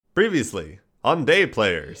Previously on Day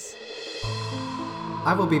Players.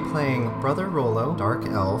 I will be playing Brother Rollo, Dark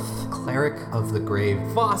Elf, Cleric of the Grave.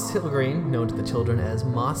 Voss Hilgreen, known to the children as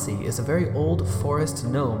Mossy, is a very old forest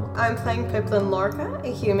gnome. I'm playing Piplin Lorca,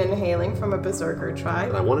 a human hailing from a berserker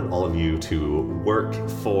tribe. I wanted all of you to work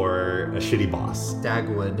for a shitty boss.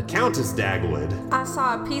 Dagwood. Countess Dagwood. I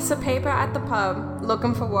saw a piece of paper at the pub,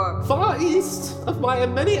 looking for work. Far east of my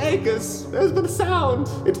many acres, there's been a sound.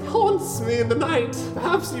 It haunts me in the night.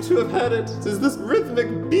 Perhaps you two have heard it. It is this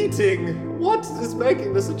rhythmic beating. What is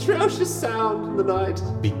making this atrocious sound in the night?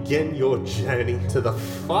 Begin your journey to the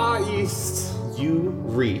far east. You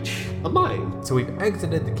reach a mine. So we've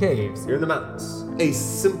exited the caves. You're in the mountains. A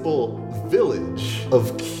simple village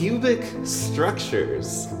of cubic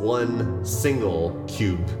structures. One single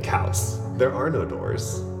cube house. There are no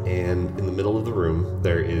doors. And in the middle of the room,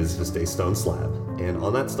 there is just a stone slab. And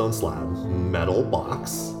on that stone slab, metal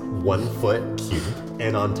box, 1 foot cube.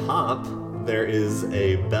 And on top, there is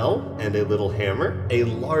a bell and a little hammer. A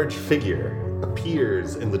large figure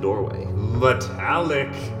appears in the doorway. Metallic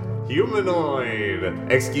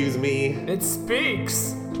humanoid. Excuse me. It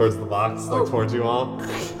speaks! Towards the box, like towards you all.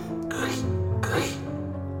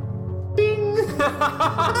 Ding!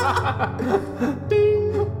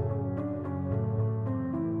 Ding!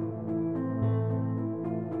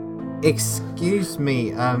 Excuse me,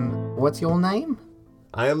 what's your name?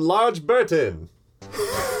 I am Large Burton.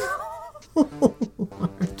 Hello,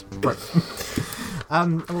 Large Burton.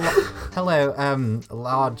 I'm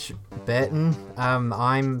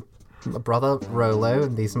Brother Rollo,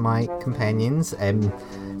 and these are my companions,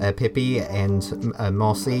 Pippi and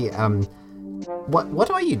Mossy. What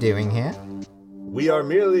are you doing here? We are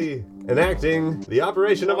merely enacting the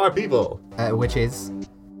operation of our people. Which is?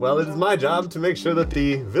 Well, it is my job to make sure that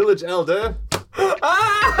the village elder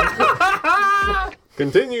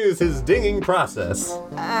continues his dinging process.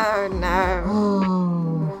 Oh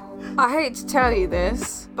no. I hate to tell you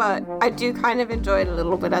this, but I do kind of enjoy it a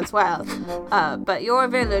little bit as well. But your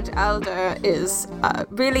village elder is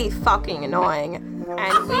really fucking annoying,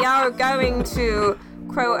 and we are going to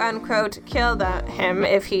quote-unquote kill him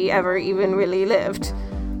if he ever even really lived.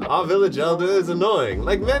 Our village elder is annoying,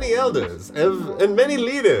 like many elders and many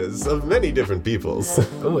leaders of many different peoples.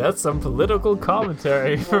 Oh, that's some political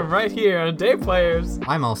commentary from right here on Day Players.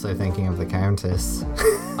 I'm also thinking of the Countess.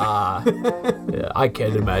 Yeah, I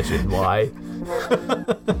can't imagine why.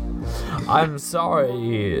 I'm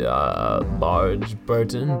sorry, Large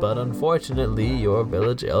Burton, but unfortunately your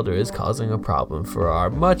village elder is causing a problem for our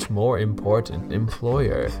much more important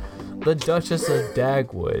employer, the Duchess of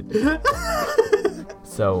Dagwood.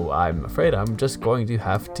 So I'm afraid I'm just going to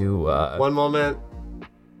have to, One moment.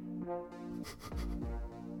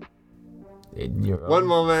 in your One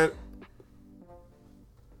moment.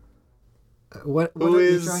 What Who are you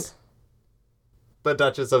is trying- the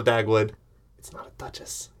Duchess of Dagwood? It's not a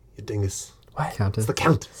duchess, you dingus. What? Countess? It's the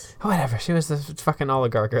Countess. Whatever, she was the fucking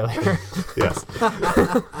oligarch earlier. Yes.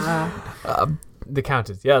 The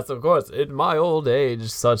Countess, yes, of course. In my old age,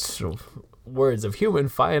 such words of human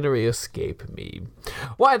finery escape me.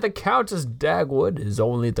 Why, the Countess Dagwood is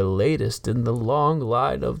only the latest in the long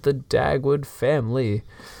line of the Dagwood family,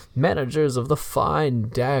 managers of the fine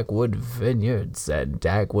Dagwood vineyards and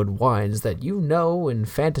Dagwood wines that you know in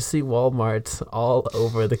fantasy Walmarts all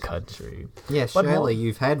over the country. Yeah, But surely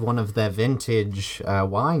you've had one of their vintage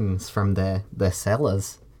wines from their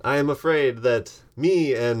cellars. I am afraid that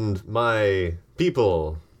me and my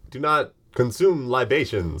people do not consume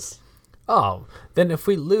libations. Oh, then if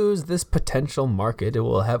we lose this potential market, it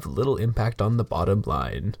will have little impact on the bottom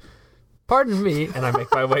line. Pardon me, and I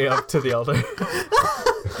make my way up to the elder.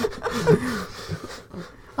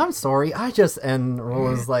 I'm sorry, and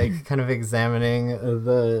Rollo's like kind of examining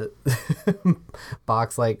the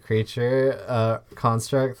box-like creature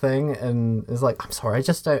construct thing, and is like, I'm sorry, I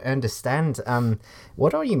just don't understand.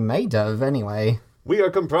 What are you made of anyway? We are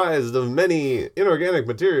comprised of many inorganic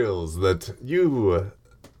materials that you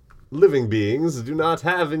living beings do not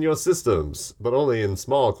have in your systems, but only in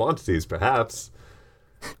small quantities, perhaps.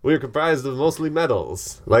 We are comprised of mostly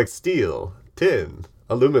metals, like steel, tin,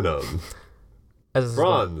 aluminum,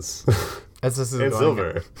 bronze, As this is and going,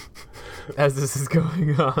 silver. As this is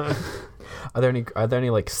going on, are there any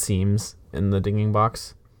like seams in the dinging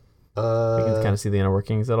box? You can kind of see the inner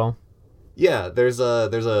workings at all. Yeah, there's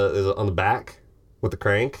a on the back with the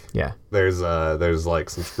crank. Yeah, There's like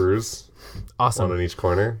some screws, awesome. one on each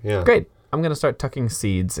corner. Yeah. Great. I'm gonna start tucking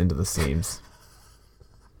seeds into the seams.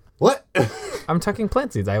 What? I'm tucking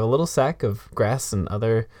plant seeds. I have a little sack of grass and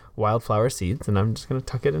other wildflower seeds, and I'm just gonna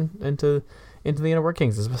tuck it into the inner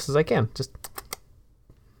workings as best as I can. Just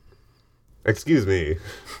Excuse me.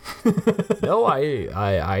 No,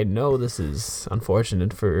 I know this is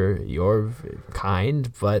unfortunate for your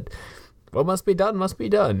kind, but what must be done must be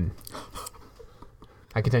done.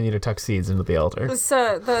 I continue to tuck seeds into the elder.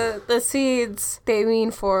 So the seeds, they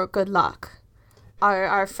mean for good luck.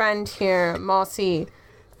 Our friend here, Mossy,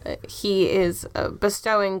 he is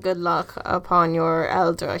bestowing good luck upon your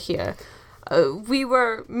elder here. We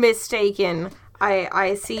were mistaken.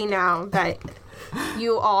 I see now that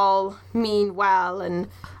you all mean well, and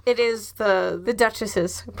it is the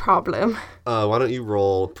Duchess's problem. Why don't you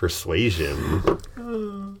roll persuasion?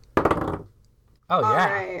 Oh, All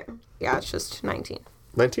yeah. right. Yeah, it's just 19.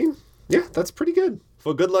 19? Yeah, that's pretty good.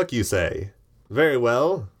 For good luck, you say. Very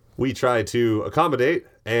well. We try to accommodate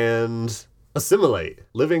and assimilate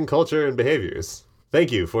living culture and behaviors.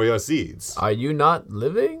 Thank you for your seeds. Are you not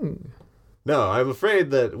living? No, I'm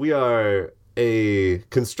afraid that we are a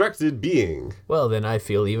constructed being. Well, then I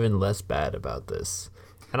feel even less bad about this.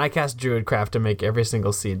 And I cast Druidcraft to make every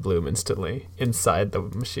single seed bloom instantly inside the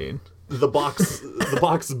machine. The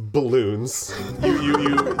box balloons.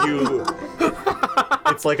 You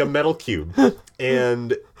it's like a metal cube,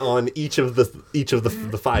 and on each of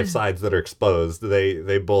the five sides that are exposed,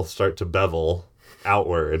 they both start to bevel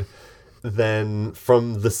outward. Then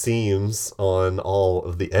from the seams on all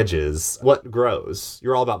of the edges, what grows?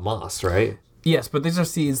 You're all about moss, right? Yes, but these are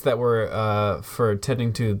seeds that were for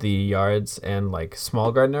tending to the yards and like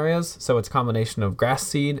small garden areas. So it's a combination of grass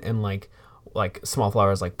seed and like small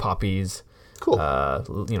flowers like poppies, Cool.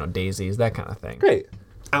 Daisies, that kind of thing. Great.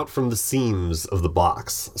 Out from the seams of the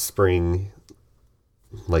box spring,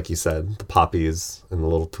 like you said, the poppies and the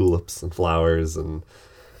little tulips and flowers and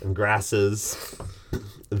grasses.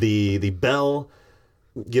 The bell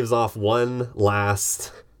gives off one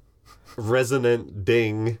last resonant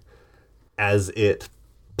ding as it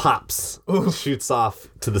pops, shoots off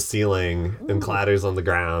to the ceiling and clatters on the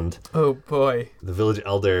ground. Oh boy. The village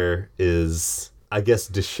elder is, I guess,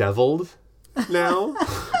 disheveled now.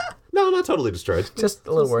 No, not totally destroyed. Just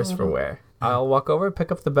a little worse for wear. I'll walk over, pick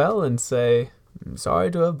up the bell, and say, "I'm sorry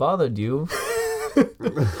to have bothered you.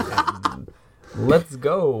 Let's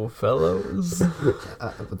go, fellows."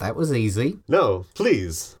 That was easy. No,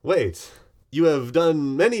 please, wait. You have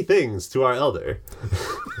done many things to our elder.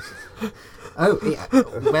 Oh, yeah.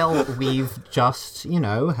 Well, we've just,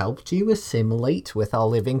 helped you assimilate with our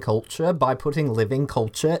living culture by putting living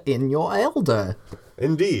culture in your elder.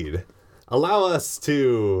 Indeed. Allow us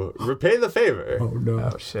to repay the favor.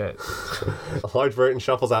 Oh shit. Large Burton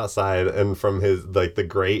shuffles outside, and from his, the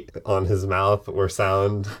grate on his mouth where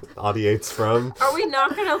sound audiates from, Are we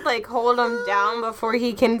not gonna hold him down before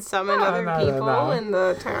he can summon other people no. in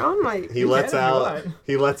the town? he lets out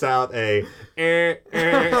a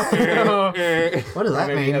What does that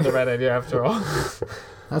Maybe you had mean? the right idea after all.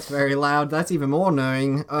 That's very loud. That's even more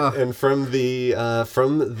annoying. and from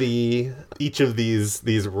each of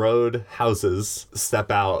these road houses step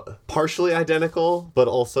out partially identical but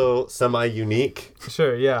also semi-unique.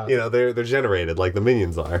 Sure, yeah. They're generated like the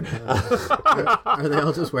minions are. Are they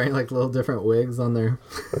all just wearing little different wigs on their...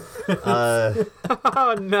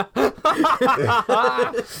 Oh no.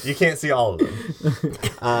 You can't see all of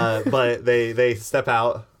them. But they step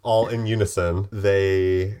out all in unison.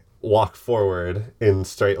 They walk forward in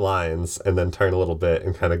straight lines and then turn a little bit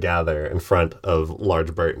and kind of gather in front of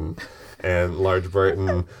Large Burton. And Large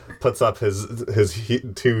Burton puts up his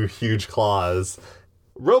two huge claws.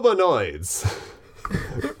 Robonoids!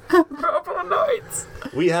 Robonoids.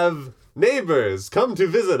 We have neighbors come to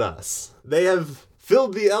visit us. They have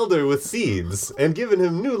filled the elder with seeds and given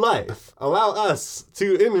him new life. Allow us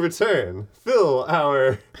to, in return, fill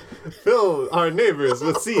our neighbors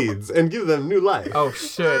with seeds and give them new life. Oh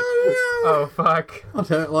shit. Oh fuck. I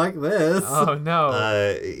don't like this. Oh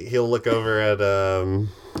no. He'll look over at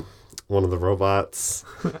one of the robots.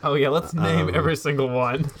 Oh yeah, let's name every single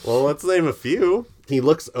one. Well, let's name a few. He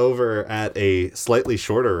looks over at a slightly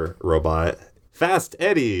shorter robot. Fast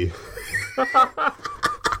Eddie.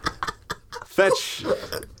 Fetch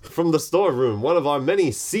from the storeroom one of our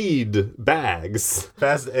many seed bags.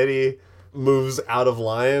 Fast Eddie moves out of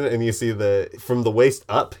line, and you see that from the waist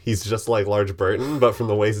up, he's just like Large Burton, but from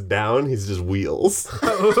the waist down, he's just wheels.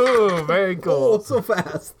 Ooh, very cool. Oh, so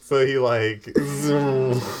fast. So he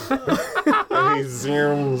zooms, and he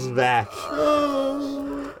zooms back.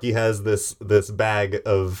 He has this bag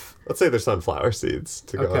of, let's say they're sunflower seeds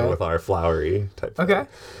to go Okay. on with our flowery type thing. Okay.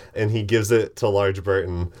 And he gives it to Large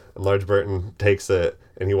Burton, and Large Burton takes it,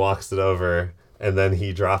 and he walks it over, and then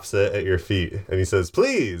he drops it at your feet, and he says,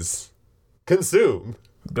 "Please, consume."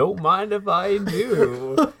 Don't mind if I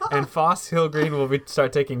do. And Foss Hillgreen will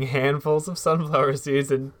start taking handfuls of sunflower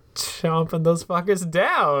seeds and chomping those fuckers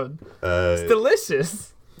down. Uh, It's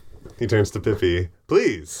delicious. he turns to Pippi.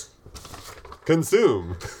 Please,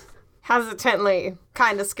 consume. Hesitantly,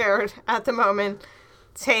 kind of scared at the moment,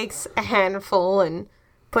 takes a handful and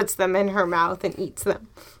puts them in her mouth and eats them.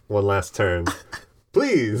 One last turn.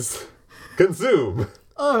 Please, consume.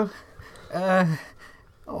 All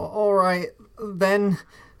right, then.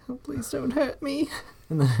 Please don't hurt me.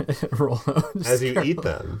 And then Rolo As you eat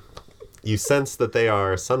them, you sense that they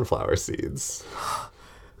are sunflower seeds.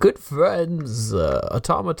 Good friends,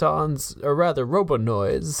 automatons, or rather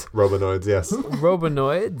robonoids. Robonoids, yes.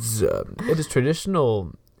 Robonoids, it is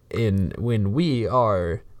traditional when we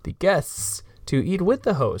are the guests to eat with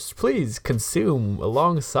the host. Please consume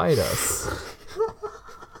alongside us.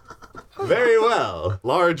 Very well.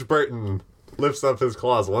 Large Burton lifts up his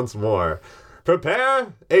claws once more.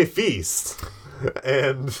 Prepare a feast.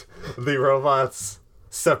 And the robots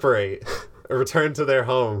separate, return to their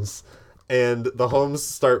homes, and the homes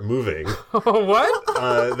start moving. What?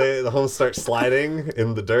 The homes start sliding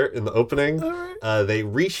in the dirt in the opening. They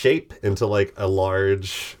reshape into like a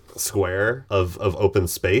large square of open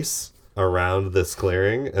space around this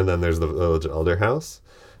clearing, and then there's the village elder house.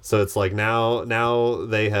 So it's like now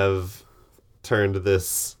they have turned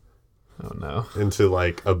this Oh no. into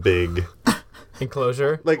like a big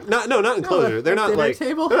Enclosure? like not enclosure. They're not dinner like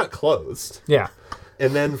table? they're not closed. Yeah.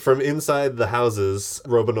 And then from inside the houses,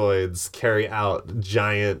 Robonoids carry out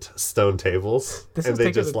giant stone tables, This and is they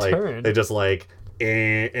taking just a like turn.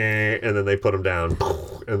 and then they put them down,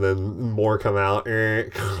 and then more come out,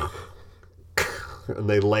 and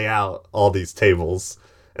they lay out all these tables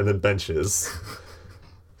and then benches.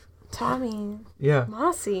 Tommy, Yeah.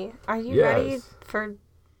 Mossy, are you Yes. ready for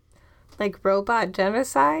like robot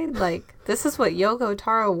genocide? Like this is what Yoko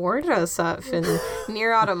Taro warned us of in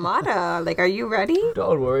Near Automata. Like, are you ready?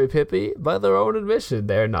 Don't worry, Pippi. By their own admission,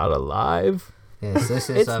 they're not alive. Yes, this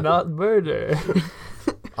is It's not murder.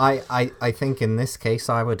 I think in this case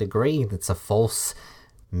I would agree that's a false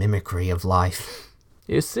mimicry of life.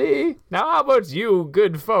 You see? Now how about you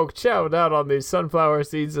good folk chow down on these sunflower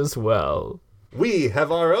seeds as well? We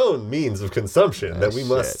have our own means of consumption that we shit.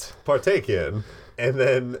 must partake in. And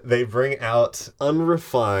then they bring out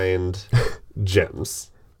unrefined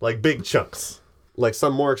gems, like big chunks. Like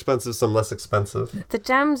some more expensive, some less expensive. The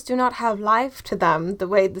gems do not have life to them the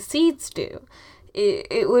way the seeds do.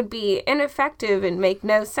 It would be ineffective and make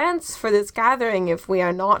no sense for this gathering if we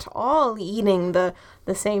are not all eating the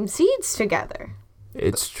same seeds together.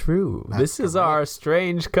 It's true. This is our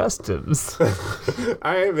strange customs. All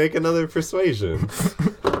right, make another persuasion.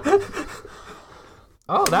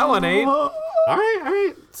 Oh, that one ain't. All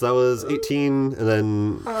right. So that was 18, and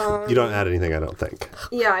then you don't add anything, I don't think.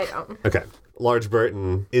 Yeah, I don't. Okay. Large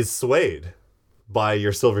Burton is swayed by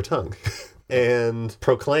your silver tongue and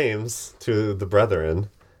proclaims to the brethren,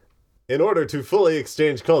 in order to fully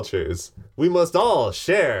exchange cultures, we must all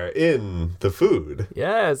share in the food.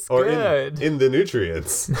 Yes, Or good. in the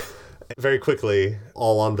nutrients. Very quickly,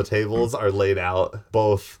 all on the tables are laid out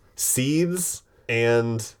both seeds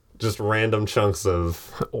and just random chunks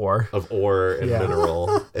of Or. ore and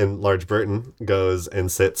mineral. And Large Burton goes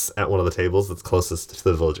and sits at one of the tables that's closest to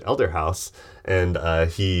the village elder house, and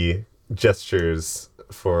he gestures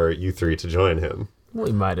for you three to join him.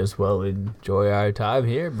 We might as well enjoy our time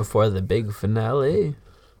here before the big finale.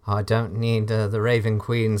 I don't need the Raven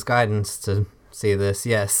Queen's guidance to see this,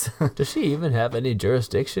 yes. Does she even have any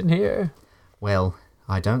jurisdiction here? Well,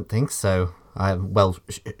 I don't think so.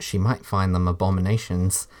 She might find them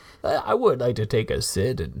abominations. I would like to take a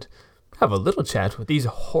sit and have a little chat with these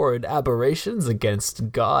horrid aberrations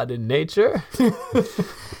against God and nature.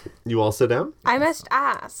 You all sit down? I must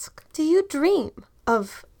ask, do you dream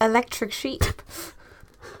of electric sheep?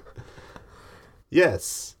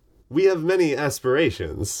 Yes. We have many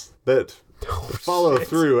aspirations that follow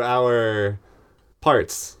through our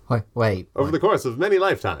parts Wait. over the course of many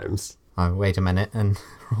lifetimes. Oh, wait a minute, and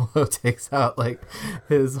Rolo takes out, like,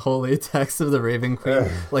 his holy text of the Raven Queen,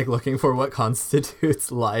 like, looking for what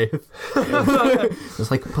constitutes life.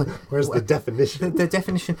 It's like, but Where's the definition? the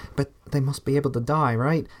definition, but they must be able to die,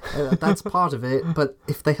 right? That's part of it, but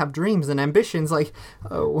if they have dreams and ambitions, like,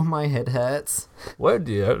 oh, my head hurts. What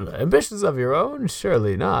do you have ambitions of your own?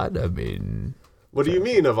 Surely not. I mean, What do you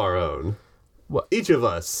mean of our own? What? Each of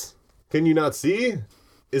us, can you not see,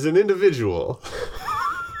 is an individual.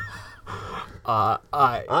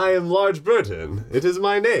 I am Large Burton. It is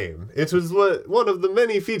my name. It is one of the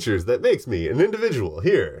many features that makes me an individual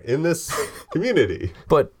here in this community.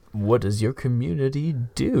 But what does your community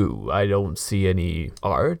do? I don't see any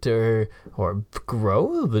art or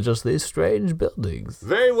growth, but just these strange buildings.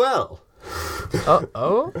 Very well.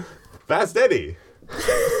 Oh? Fast Eddie,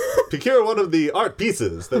 procure one of the art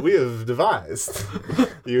pieces that we have devised.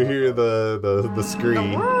 You hear the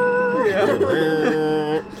scream.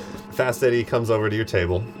 Fast Eddie comes over to your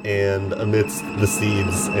table, and amidst the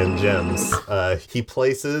seeds and gems, he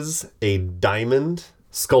places a diamond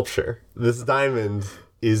sculpture. This diamond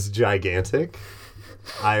is gigantic.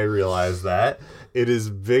 I realize that. It is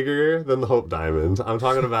bigger than the Hope Diamond. I'm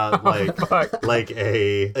talking about like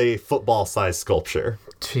a football-sized sculpture.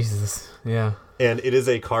 Jesus. Yeah. And it is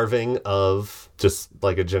a carving of just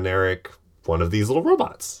like a generic one of these little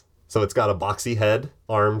robots. So it's got a boxy head,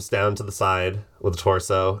 arms down to the side with a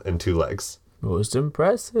torso and 2 legs. Most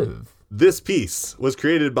impressive. This piece was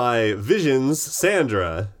created by Visions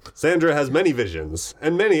Sandra. Sandra has many visions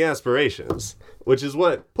and many aspirations, which is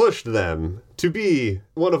what pushed them to be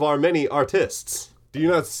one of our many artists. Do you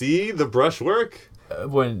not see the brushwork?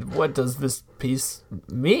 What does this piece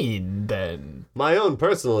mean, then? My own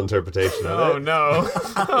personal interpretation of Oh, it. no.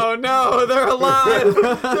 Oh, no, they're alive.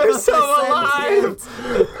 They're so alive.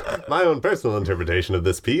 My own personal interpretation of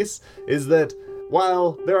this piece is that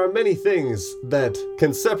while there are many things that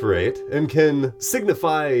can separate and can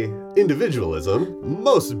signify individualism,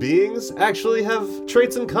 most beings actually have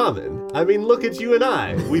traits in common. I mean, look at you and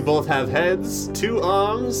I. We both have heads, 2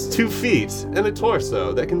 arms, 2 feet, and a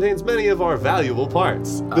torso that contains many of our valuable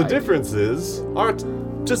parts. The differences are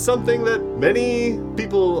just something that many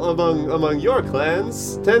people among your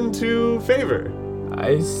clans tend to favor.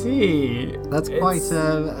 I see. That's quite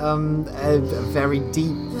a very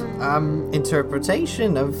deep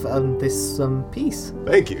interpretation of this piece.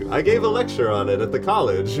 Thank you. I gave a lecture on it at the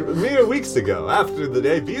college mere weeks ago, after the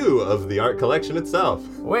debut of the art collection itself.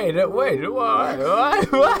 Wait, what? Well,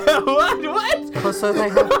 so they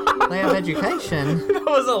have education. There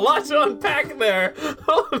was a lot to unpack there.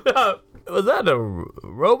 Hold up. Was that a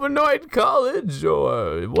Robinoid college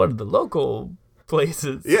or one of the local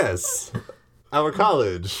places? Yes, our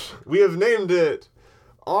college. We have named it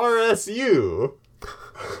RSU.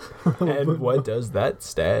 And what does that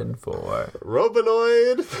stand for?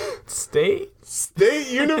 Robinoid State? State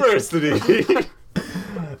University.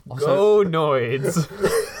 Go Noids.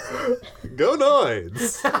 Go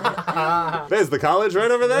Noids. There's the college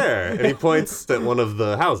right over there. And he points at one of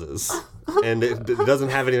the houses. And it doesn't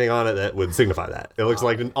have anything on it that would signify that. It looks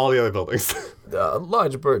like in all the other buildings.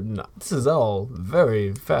 Large Burton, this is all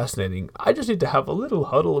very fascinating. I just need to have a little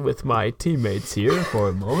huddle with my teammates here for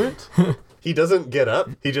a moment. He doesn't get up.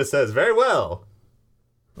 He just says, very well.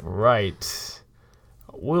 Right.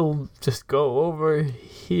 We'll just go over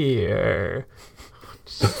here.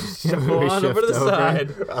 Shuffle on over to the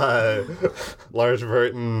side. Large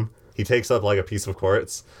Burton, he takes up like a piece of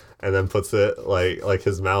quartz and then puts it like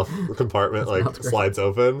his mouth compartment slides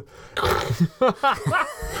open and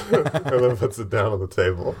then puts it down on the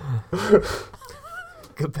table.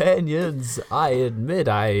 Companions, I admit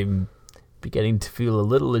I'm beginning to feel a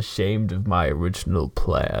little ashamed of my original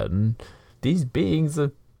plan. These beings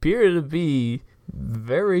appear to be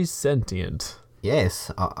very sentient. Yes,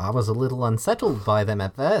 I was a little unsettled by them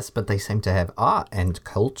at first, but they seem to have art and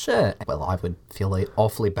culture. Well, I would feel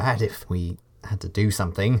awfully bad if we had to do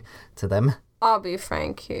something to them. I'll be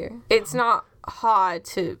frank here. It's not hard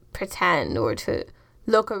to pretend or to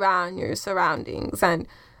look around your surroundings. And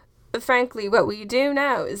frankly, what we do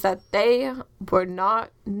know is that they were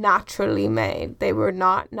not naturally made. They were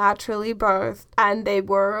not naturally birthed. And they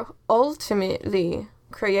were ultimately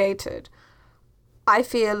created. I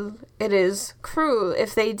feel it is cruel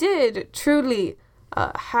if they did truly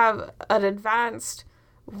have an advanced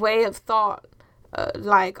way of thought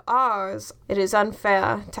like ours. It is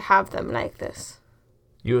unfair to have them like this.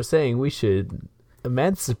 You were saying we should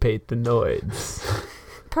emancipate the Noids.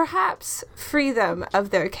 Perhaps free them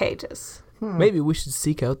of their cages. Maybe we should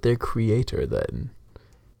seek out their creator then.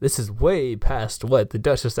 This is way past what the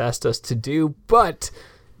Duchess asked us to do, but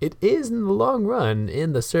it is in the long run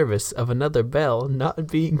in the service of another Belle not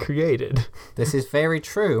being created. This is very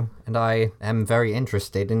true, and I am very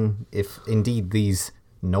interested in if indeed these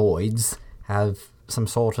Noids have some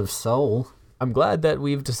sort of soul. I'm glad that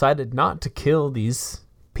we've decided not to kill these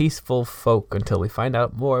peaceful folk until we find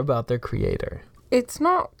out more about their creator. It's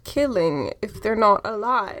not killing if they're not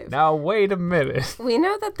alive. Now, wait a minute. We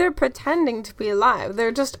know that they're pretending to be alive.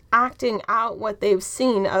 They're just acting out what they've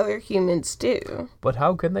seen other humans do. But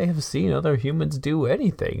how can they have seen other humans do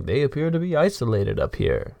anything? They appear to be isolated up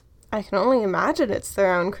here. I can only imagine it's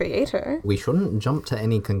their own creator. We shouldn't jump to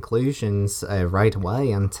any conclusions right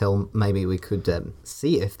away until maybe we could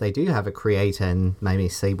see if they do have a creator and maybe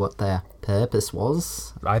see what their purpose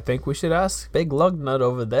was. I think we should ask Big Lugnut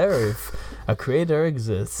over there if a creator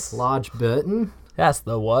exists. Large Burton? That's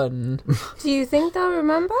the one. Do you think they'll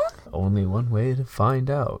remember? Only one way to find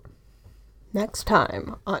out. Next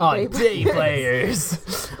time on On Day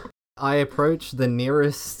Players. I approach the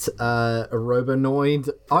nearest Robonoid.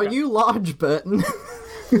 Are you Large Burton?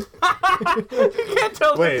 You can't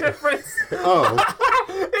tell Wait. the difference. Oh,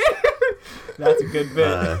 That's a good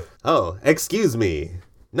bit. excuse me.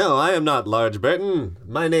 No, I am not Large Burton.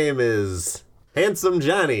 My name is Handsome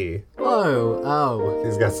Johnny. Oh.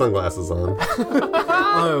 He's got sunglasses on.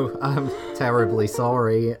 Oh, I'm terribly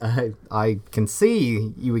sorry. I can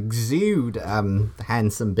see you exude the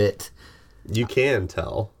handsome bit. You can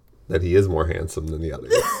tell that he is more handsome than the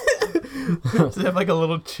others. Does it have like a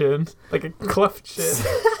little chin? Like a cleft chin?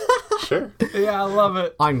 Sure. Yeah, I love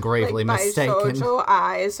it. I'm gravely My mistaken. shoujo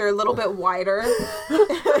eyes are a little bit wider.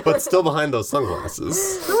 But still behind those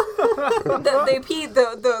sunglasses.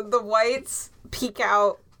 The whites peek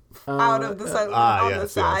out of the sun on the yes,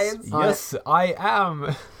 yes. sides. Yes, I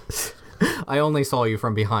am. I only saw you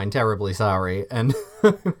from behind, terribly sorry. And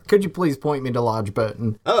could you please point me to Large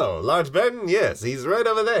Burton? Oh, Large Burton? Yes, he's right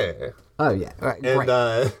over there. Oh, yeah. Right, And, great.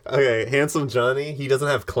 okay, Handsome Johnny, he doesn't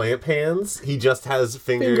have clamp hands. He just has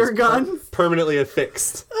fingers Finger guns? permanently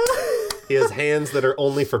affixed. He has hands that are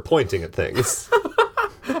only for pointing at things.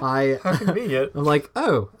 I'm Convenient. like,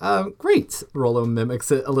 great. Rollo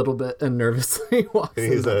mimics it a little bit and nervously walks And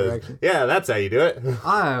in he that says, direction. yeah, that's how you do it.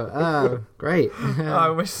 Oh, great. I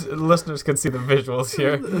wish listeners could see the visuals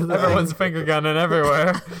here. Everyone's finger gunning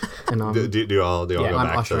everywhere. And I'm, Do you all go I'm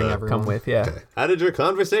back ushering to... everyone. Come with, yeah. How did your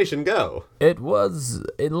conversation go? It was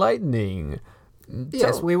enlightening.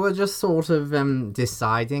 Yes, we were just sort of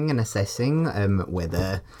deciding and assessing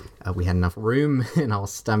whether we had enough room in our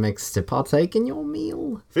stomachs to partake in your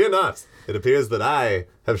meal. Fear not. It appears that I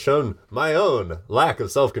have shown my own lack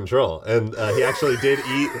of self-control. And he actually did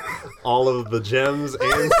eat all of the gems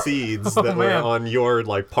and seeds that were man. on your,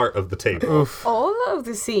 part of the table. All of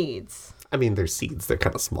the seeds. I mean, they're seeds. They're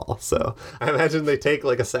kind of small. So I imagine they take,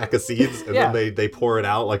 a sack of seeds and Yeah. then they pour it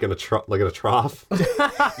out, in a trough,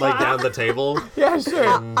 down the table. Yeah, sure.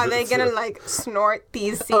 Are they gonna snort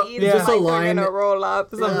these seeds? yeah. Just a They're line- gonna roll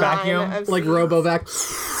up. a vacuum, Like Robovac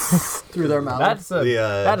through their mouth.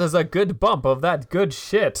 That is a good bump of that good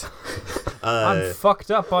shit. I'm fucked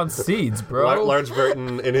up on seeds, bro. Large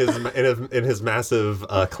Burton, in his massive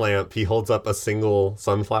clamp, he holds up a single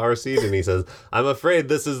sunflower seed and he says, "I'm afraid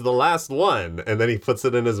this is the last one." And then he puts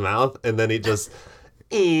it in his mouth and then he just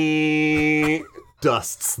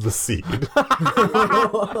dusts the seed.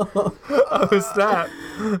 Oh, snap.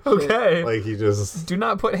 Okay. He just... Do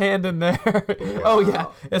not put hand in there. Oh, yeah.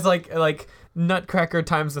 It's like Nutcracker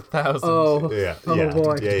times 1,000. Oh, Yeah, oh yeah,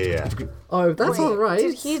 boy. yeah. Oh, that's all right.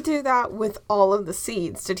 Did he do that with all of the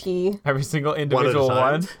seeds? Did he? Every single One at a individual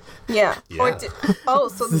time. one. Yeah. Yeah. Or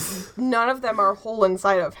so none of them are whole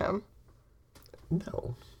inside of him.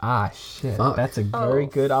 No. Ah, shit. Fuck. That's a very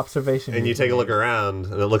good observation. And you take a look around,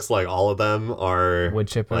 and it looks like all of them are Wood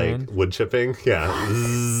chipping. wood chipping. Yeah.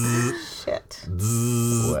 Zzz, Shit.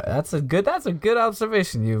 zzz. Well, that's a good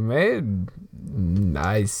observation you made.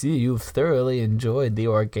 I see you've thoroughly enjoyed the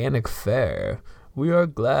organic fare. We are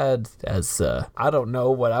glad, as I don't know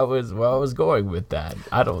where I was going with that.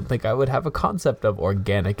 I don't think I would have a concept of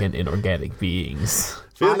organic and inorganic beings.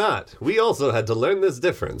 Fear not. We also had to learn this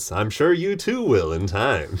difference. I'm sure you too will in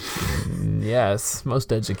time. Yes,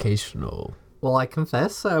 most educational. Well, I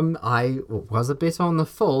confess, I was a bit on the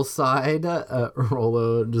full side.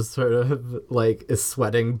 Rollo just sort of is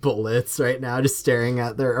sweating bullets right now, just staring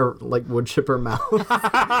at their wood chipper mouth.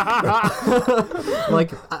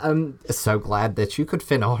 I'm so glad that you could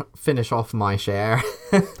finish off my share.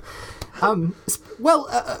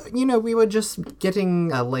 We were just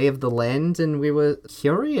getting a lay of the land, and we were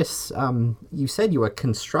curious. You said you were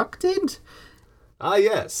constructed. Ah,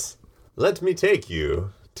 yes. Let me take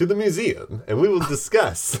you to the museum, and we will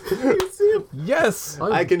discuss. Yes.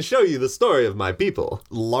 I can show you the story of my people.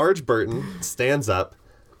 Large Burton stands up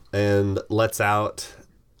and lets out,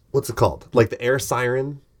 what's it called? The air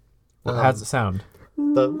siren? How's it sound?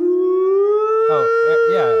 The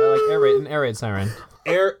An air raid siren.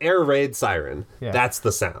 air raid siren. Yeah. That's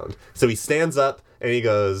the sound. So he stands up and he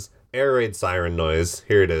goes, air raid siren noise.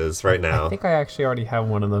 Here it is right now. I think I actually already have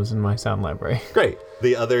one of those in my sound library. Great.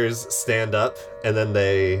 The others stand up and then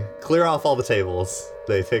they clear off all the tables.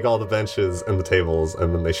 They take all the benches and the tables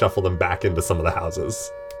and then they shuffle them back into some of the houses.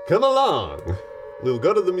 Come along. we'll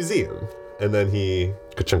go to the museum. And then he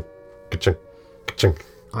ka-chunk, ka-chunk, ka-chunk.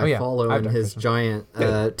 I yeah, follow I've in done his giant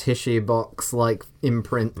tissue box like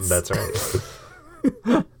imprints. That's right.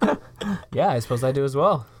 Yeah, I suppose I do as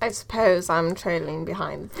well. I suppose I'm trailing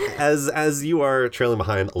behind. As you are trailing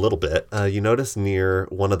behind a little bit, you notice near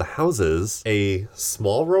one of the houses a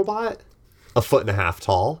small robot, 1.5 feet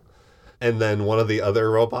tall, and then one of the other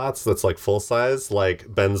robots that's like full size,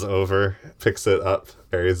 like bends over, picks it up,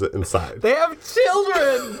 buries it inside. They have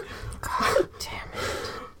children! God damn it.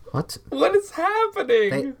 What? What is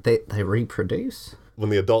happening? They reproduce? When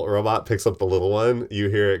the adult robot picks up the little one, you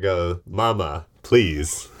hear it go, "Mama,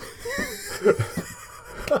 please." and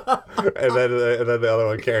then the other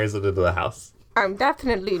one carries it into the house. I'm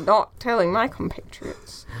definitely not telling my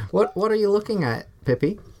compatriots. What are you looking at,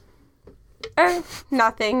 Pippi?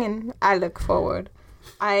 Nothing, and I look forward.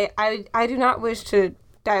 I do not wish to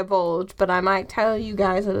divulge, but I might tell you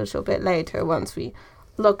guys a little bit later once we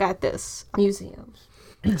look at this museum.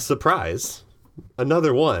 Surprise.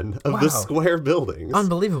 Another one of the square buildings.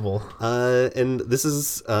 Unbelievable. And this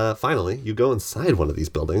is, finally, you go inside one of these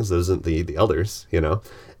buildings. Those isn't the others, you know.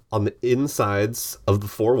 On the insides of the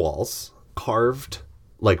 4 walls, carved,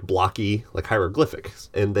 like, blocky, like, hieroglyphics.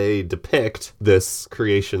 And they depict this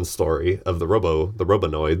creation story of the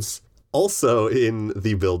Robonoids. Also in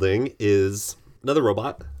the building is another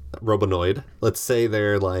robot, Robonoid. Let's say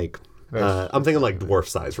they're, like, I'm thinking, like,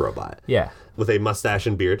 dwarf-sized robot. Yeah. With a mustache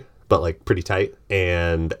and beard, but like pretty tight,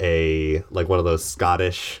 and a like one of those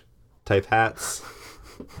Scottish type hats.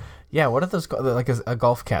 Yeah, what are those, like a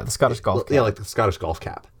golf cap, the Scottish golf cap? Yeah, like the Scottish golf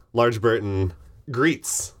cap. Large Burton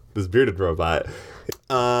greets this bearded robot.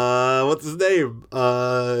 What's his name?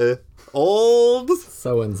 Old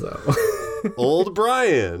So-and-so. Old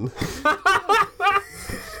Brian.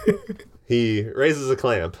 He raises a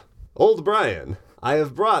clamp. Old Brian, I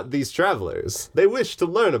have brought these travelers. They wish to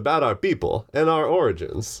learn about our people and our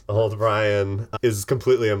origins. Old Brian is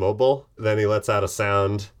completely immobile. Then he lets out a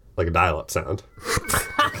sound, like a dial-up sound.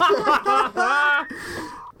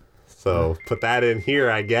 So put that in here,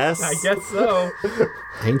 I guess. I guess so.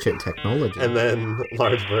 Ancient technology. And then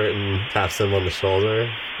Large Burton taps him on the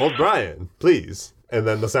shoulder. Old Brian, please. And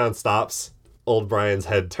then the sound stops. Old Brian's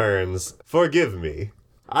head turns. Forgive me.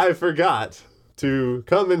 I forgot to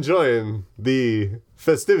come and join the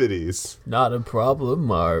festivities. Not a problem.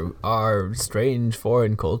 Our strange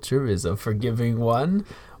foreign culture is a forgiving one.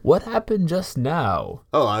 What happened just now?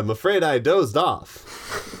 Oh, I'm afraid I dozed off.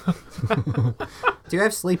 Do you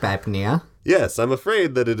have sleep apnea? Yes, I'm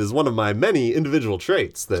afraid that it is one of my many individual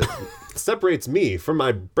traits that separates me from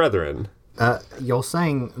my brethren. You're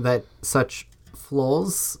saying that such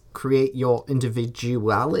flaws create your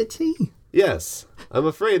individuality? Yes, I'm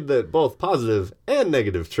afraid that both positive and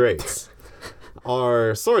negative traits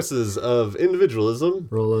are sources of individualism.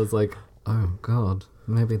 Rollo's like, oh god,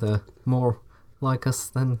 maybe they're more like us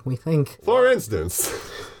than we think. For instance,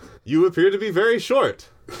 you appear to be very short.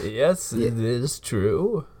 Yes, it is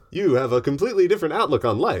true. You have a completely different outlook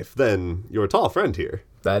on life than your tall friend here.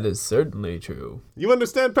 That is certainly true. You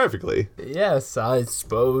understand perfectly. Yes, I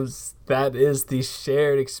suppose that is the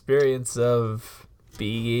shared experience of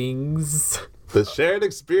beings. The shared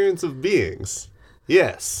experience of beings.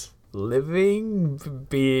 Yes. Living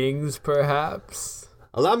beings, perhaps.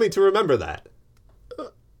 Allow me to remember that.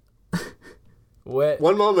 What?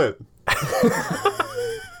 One moment.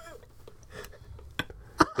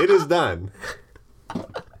 It is done.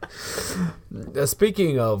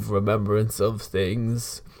 Speaking of remembrance of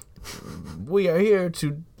things, we are here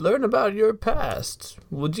to learn about your past.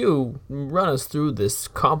 Would you run us through this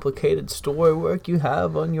complicated story work you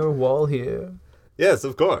have on your wall here? Yes,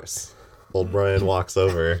 of course. Old Brian walks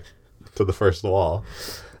over to the first wall.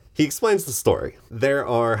 He explains the story. There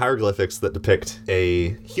are hieroglyphics that depict a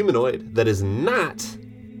humanoid that is not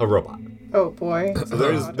a robot. Oh boy. So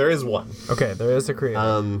there is one. Okay, there is a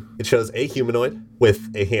creator. It shows a humanoid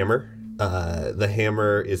with a hammer. The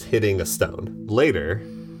hammer is hitting a stone. Later,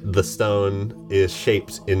 the stone is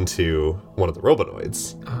shaped into one of the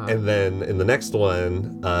Robonoids. And then in the next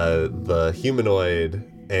one, the humanoid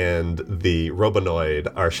and the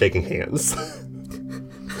Robonoid are shaking hands.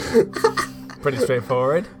 Pretty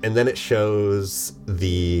straightforward. And then it shows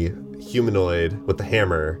the humanoid with the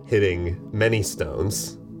hammer hitting many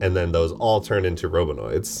stones. And then those all turn into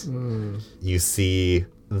Robonoids. You see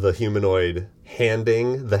the humanoid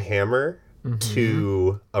handing the hammer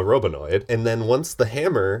to a Robonoid. And then once the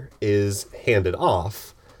hammer is handed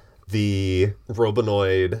off, the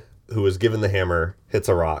Robonoid who is given the hammer hits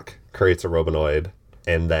a rock, creates a Robonoid,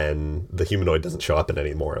 and then the humanoid doesn't show up in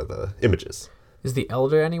any more of the images. Is the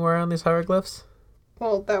elder anywhere on these hieroglyphs?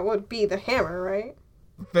 Well, that would be the hammer, right?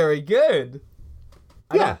 Very good.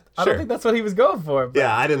 Yeah, I sure. don't think that's what he was going for. But...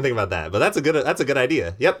 Yeah, I didn't think about that, but that's a good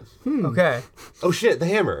idea. Yep. Okay. Oh shit, the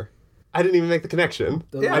hammer. I didn't even make the connection.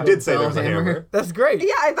 Yeah, I did say there was a bell hammer. hammer. That's great.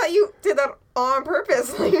 Yeah, I thought you did that on purpose.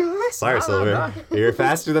 Sorry, Silver. You're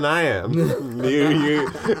faster than I am. you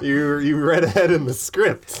read ahead in the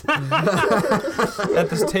script. At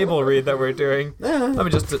this table read that we're doing. Let me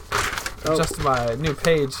just adjust my new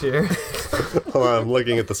page here. Hold on, I'm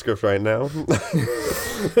looking at the script right now.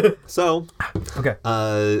 So, Okay.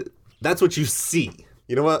 that's what you see.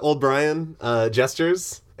 You know what old Brian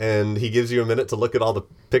gestures? And he gives you a minute to look at all the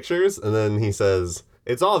pictures, and then he says,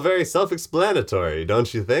 "It's all very self-explanatory,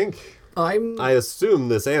 don't you think? I assume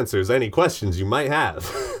this answers any questions you might have."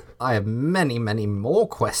 I have many, many more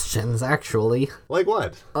questions, actually. Like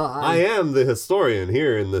what? I am the historian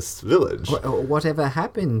here in this village. Whatever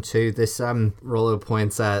happened to this, Rollo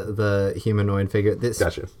points at the humanoid figure, this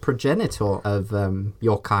Gotcha. progenitor of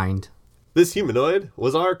your kind. This humanoid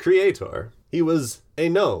was our creator. He was a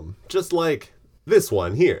gnome, just like this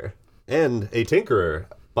one here, and a tinkerer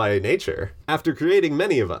by nature. After creating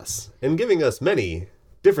many of us, and giving us many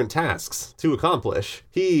different tasks to accomplish,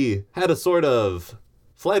 he had a sort of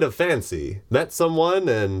flight of fancy, met someone,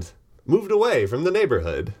 and moved away from the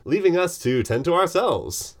neighborhood, leaving us to tend to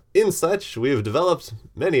ourselves. In such, we have developed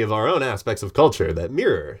many of our own aspects of culture that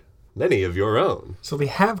mirror many of your own. So they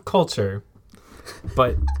have culture,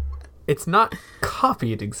 but it's not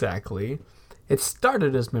copied exactly. It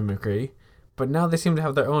started as mimicry, but now they seem to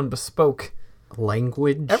have their own bespoke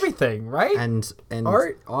Language. everything, right? And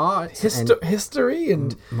Art. and History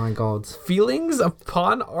and my God. feelings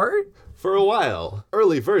upon art. For a while,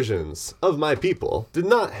 early versions of my people did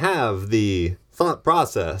not have the thought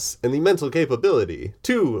process and the mental capability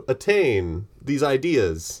to attain these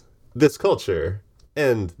ideas, this culture,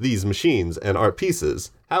 and these machines and art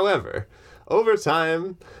pieces. However, over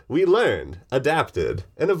time, we learned, adapted,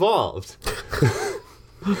 and evolved.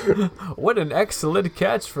 What an excellent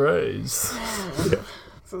catchphrase.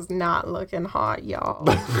 This is not looking hot, y'all.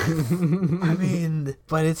 I mean,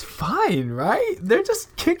 but it's fine, right? They're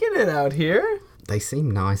just kicking it out here. They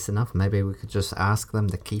seem nice enough. Maybe we could just ask them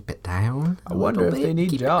to keep it down. I wonder if they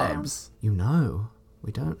need Keep it down. jobs. You know,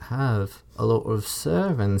 we don't have a lot of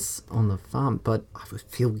servants on the farm, but I would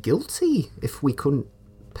feel guilty if we couldn't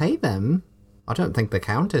pay them. I don't think the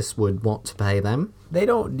Countess would want to pay them. They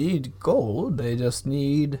don't need gold, they just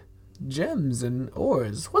need gems and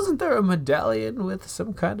ores. Wasn't there a medallion with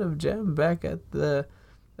some kind of gem back at the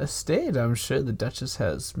estate? I'm sure the Duchess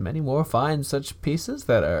has many more fine such pieces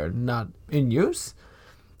that are not in use.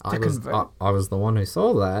 I was the one who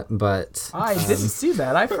saw that, but I didn't see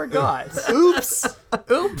that. I forgot. Oops!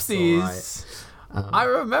 Oopsies. I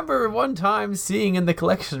remember one time seeing in the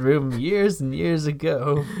collection room years and years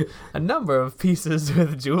ago a number of pieces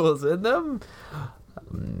with jewels in them.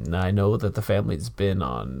 I know that the family's been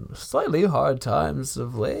on slightly hard times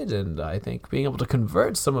of late, and I think being able to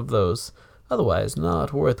convert some of those otherwise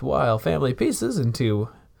not worthwhile family pieces into,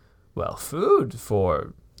 well, food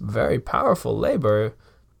for very powerful labor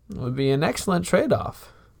would be an excellent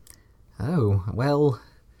trade-off. oh, well,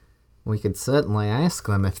 we could certainly ask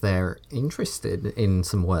them if they're interested in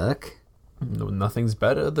some work. Nothing's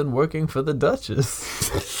better than working for the Duchess.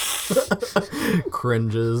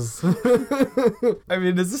 Cringes. I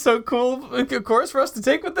mean, is this so cool a course for us to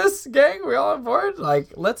take with this, gang? We all on board?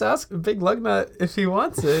 Like, let's ask Big Lugnut if he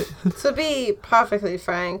wants it. To be perfectly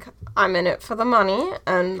frank, I'm in it for the money,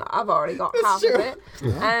 and I've already got half true. of it.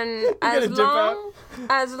 And as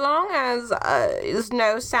long as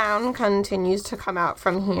no sound continues to come out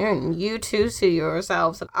from here, and you two see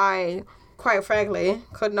yourselves, that I, quite frankly,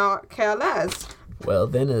 could not care less. Well,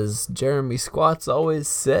 then, as Jeremy Squats always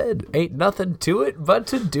said, ain't nothing to it but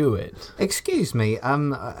to do it. Excuse me,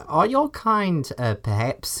 are your kind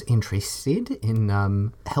perhaps interested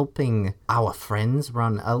in helping our friends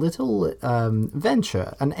run a little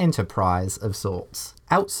venture, an enterprise of sorts,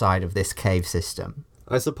 outside of this cave system?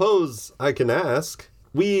 I suppose I can ask.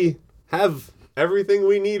 We have everything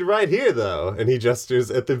we need right here, though. And he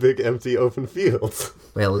gestures at the big empty open field.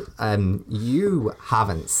 Well, you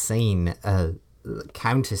haven't seen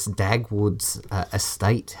Countess Dagwood's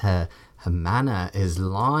estate. Her manor is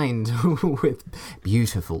lined with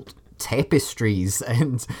beautiful tapestries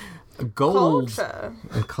and gold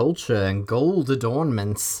Culture. and gold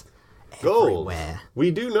adornments Gold. everywhere. We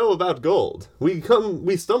do know about gold. We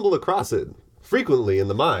stumble across it frequently in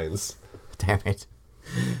the mines. Damn it.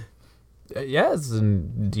 Yes,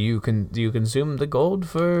 and do you consume the gold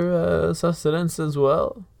for sustenance as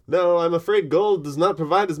well? No, I'm afraid gold does not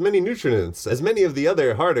provide as many nutrients as many of the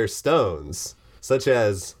other harder stones. such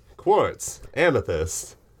as quartz,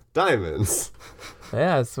 amethyst, diamonds,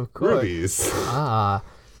 Yes, of course. rubies.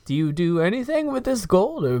 Do you do anything with this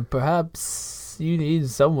gold, or perhaps you need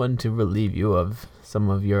someone to relieve you of some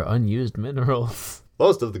of your unused minerals?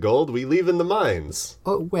 Most of the gold we leave in the mines.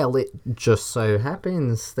 Oh, well, it just so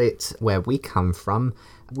happens that where we come from,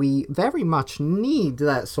 we very much need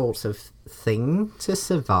that sort of thing to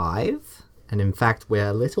survive. And in fact, we're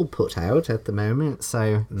a little put out at the moment,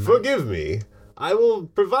 so... Forgive me. I will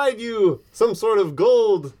provide you some sort of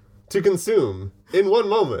gold to consume in one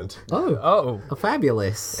moment. Oh,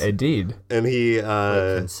 Fabulous. indeed. And he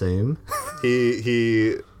Consume.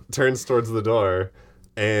 he turns towards the door,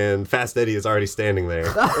 and Fast Eddie is already standing there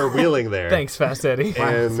or wheeling there. Thanks, Fast Eddie.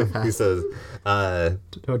 And he says,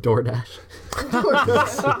 DoorDash.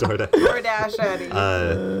 DoorDash. DoorDash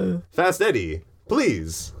Eddie. Fast Eddie,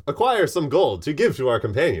 please acquire some gold to give to our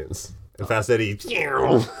companions. And Fast Eddie,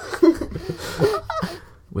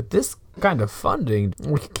 With this kind of funding,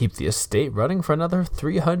 we can keep the estate running for another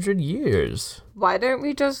 300 years. Why don't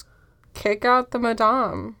we just kick out the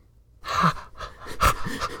madame?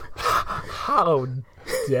 How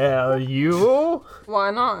dare you?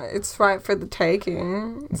 Why not? It's right for the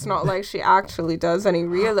taking. It's not like she actually does any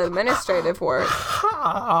real administrative work.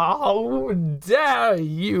 How dare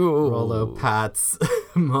you? Rollo pats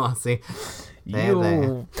Marcy.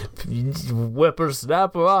 You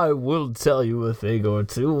whippersnapper, I will tell you a thing or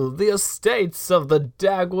two. The estates of the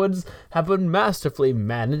Dagwoods have been masterfully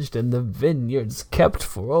managed and the vineyards kept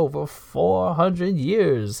for over 400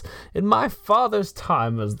 years. In my father's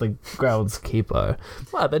time as the groundskeeper,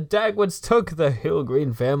 the Dagwoods took the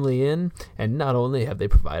Hillgreen family in, and not only have they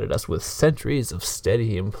provided us with centuries of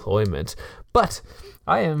steady employment, but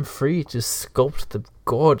I am free to sculpt the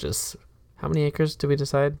gorgeous... How many acres did we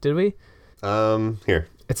decide? Did we? here.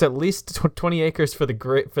 It's at least 20 acres for the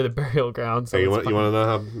burial ground. So Hey, you want to know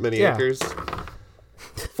how many Yeah. acres?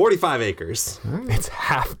 45 acres. It's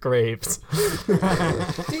half graves.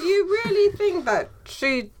 Do you really think that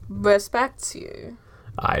she respects you?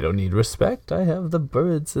 I don't need respect. I have the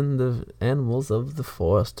birds and the animals of the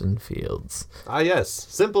forest and fields. Ah, yes.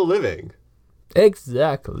 Simple living.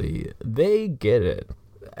 Exactly. They get it.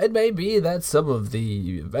 It may be that some of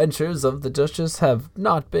the ventures of the Duchess have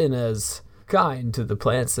not been as kind to the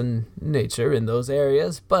plants and nature in those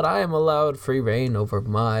areas, but I am allowed free reign over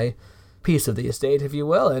my piece of the estate, if you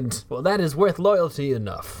will, and, well, that is worth loyalty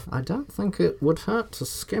enough. I don't think it would hurt to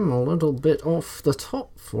skim a little bit off the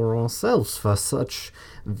top for ourselves for such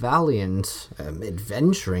valiant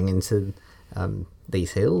adventuring into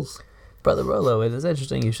these hills. Brother Rollo, it is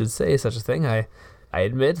interesting you should say such a thing. I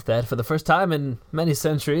admit that for the first time in many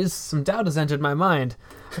centuries, some doubt has entered my mind.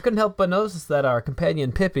 I couldn't help but notice that our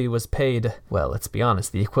companion Pippi was paid, well, let's be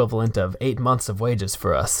honest, the equivalent of 8 months of wages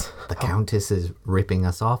for us. The Countess is ripping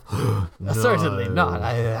us off. Certainly not.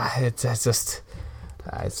 It's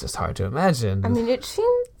just hard to imagine. I mean,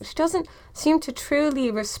 she doesn't seem to truly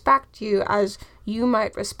respect you as you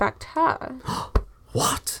might respect her.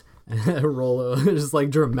 What? Rollo just like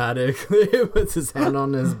dramatically puts his hand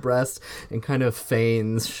on his breast and kind of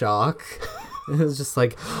feigns shock. It's just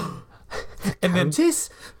like, and then, Countess,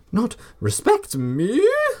 not respect me?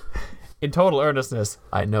 in total earnestness,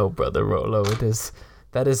 I know, Brother Rollo,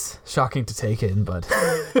 that is shocking to take in, but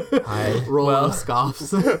Rollo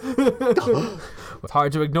scoffs. it's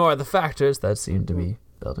hard to ignore the factors that seem to be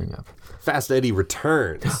building up. Fast Eddie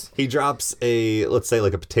returns. He drops let's say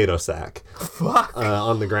like a potato sack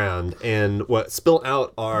on the ground, and what spill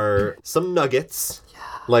out are some nuggets,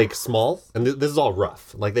 like small, and this is all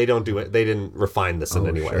rough. Like they didn't refine this in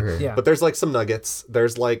any way. sure. Yeah. But there's like some nuggets.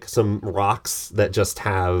 There's like some rocks that just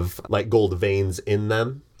have like gold veins in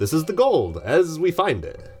them. This is the gold as we find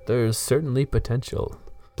it. There's certainly potential.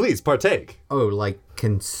 Please partake. Oh, like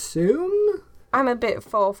consume? I'm a bit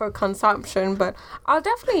full for consumption, but I'll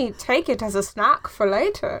definitely take it as a snack for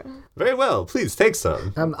later. Very well. Please take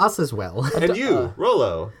some. Us as well. And you,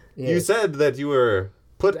 Rollo, you yes. said that you were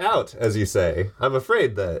put out, as you say. I'm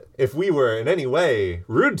afraid that if we were in any way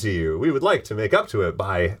rude to you, we would like to make up to it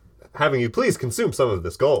by having you please consume some of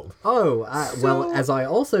this gold. Oh, well, as I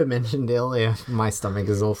also mentioned earlier, my stomach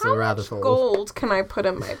is also How rather much full. gold can I put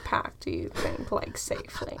in my pack, do you think, like,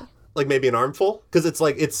 safely? Like maybe an armful? Because it's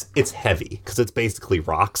like, it's heavy, because it's basically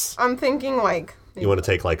rocks. I'm thinking, like, You want to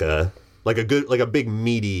take like a big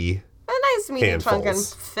meaty... a nice medium chunk and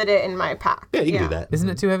handfuls. fit it in my pack. Yeah, you can do that. Isn't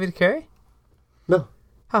it too heavy to carry? No.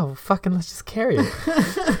 Oh, fucking let's just carry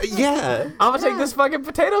it. Yeah. I'm gonna take this fucking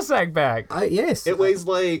potato sack back. Yes, It weighs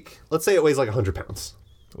like, let's say it weighs like 100 pounds.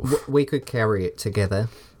 we could carry it together.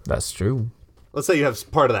 That's true. let's say you have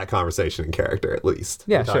part of that conversation in character at least.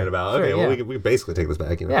 Yeah, You're talking sure, about, sure, okay, well, yeah. we can basically take this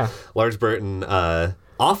back, you know. Yeah. Large Burton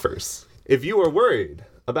offers, if you are worried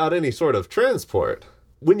about any sort of transport,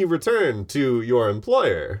 when you return to your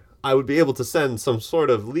employer, I would be able to send some sort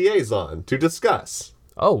of liaison to discuss.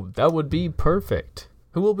 Oh, that would be perfect.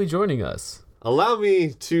 Who will be joining us? Allow me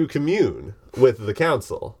to commune with the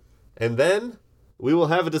council, and then we will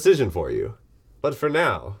have a decision for you. But for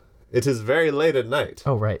now, it is very late at night.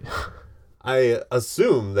 Oh, right. I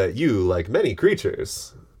assume that you, like many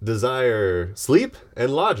creatures, desire sleep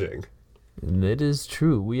and lodging. It is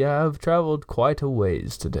true. We have traveled quite a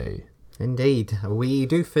ways today. Indeed, we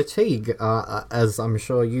do fatigue, as I'm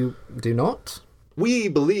sure you do not. We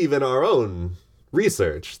believe in our own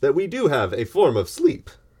research that we do have a form of sleep.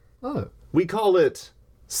 Oh. We call it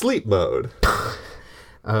sleep mode,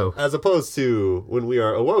 Oh, as opposed to when we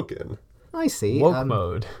are awoken. I see. Woke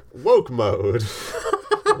mode. Woke mode.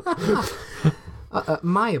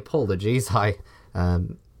 My apologies. I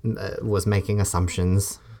was making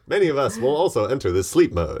assumptions. Many of us will also enter this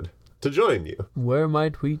sleep mode to join you. Where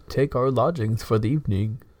might we take our lodgings for the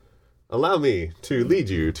evening? Allow me to lead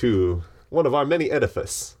you to one of our many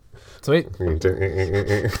edifices. Sweet.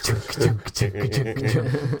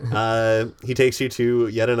 He takes you to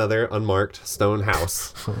yet another unmarked stone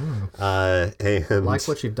house. And Like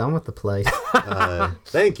what you've done with the place.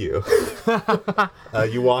 thank you.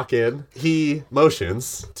 You walk in. He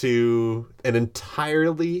motions to an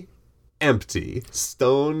entirely empty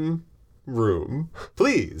stone room.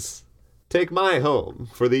 Please take my home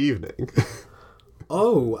for the evening.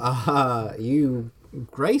 Oh, you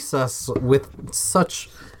grace us with such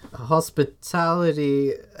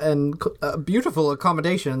hospitality and beautiful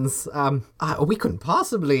accommodations. We couldn't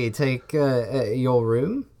possibly take your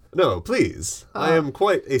room. No, please. I am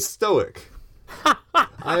quite a stoic.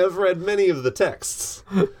 I have read many of the texts,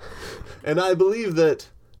 and I believe that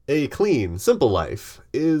a clean, simple life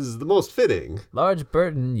is the most fitting. Large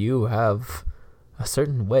Burton, you have a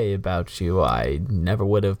certain way about you. I never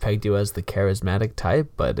would have pegged you as the charismatic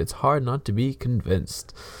type, but it's hard not to be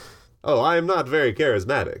convinced. Oh, I am not very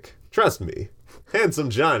charismatic. Trust me. Handsome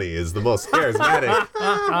Johnny is the most charismatic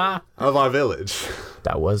of our village.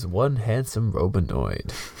 That was one handsome Robinoid.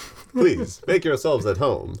 Please, make yourselves at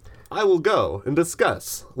home. I will go and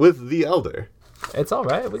discuss with the elder. It's all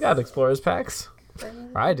right. We got explorers packs.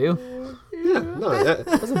 I do. Yeah, no,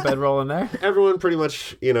 There's a bedroll in there. everyone pretty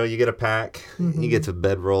much, you get a pack, you get to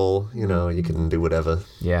bedroll, you can do whatever.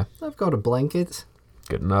 Yeah, I've got a blanket.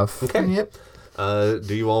 good enough. Okay. Yep.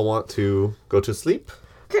 Do you all want to go to sleep?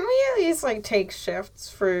 Can we at least take shifts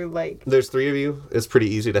for There's 3 of you. It's pretty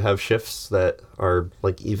easy to have shifts that are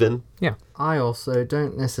even. Yeah, I also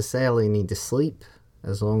don't necessarily need to sleep,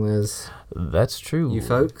 as long as that's true. you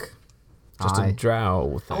folk. Just a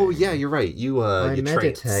drow thing. Oh yeah, you're right. You I you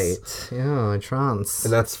trance. meditate. Yeah, I trance.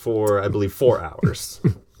 And that's for I believe 4 hours.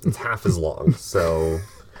 It's half as long. So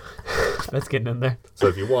That's getting in there.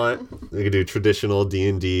 if you want, you can do traditional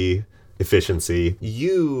D&D efficiency.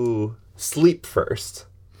 You sleep first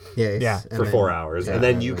Yes. Yeah, and for then- 4 hours, and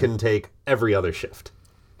then you can take every other shift.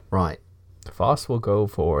 Right. Foss will go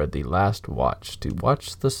for the last watch to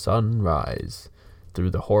watch the sun rise through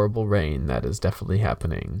the horrible rain that is definitely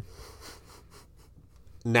happening.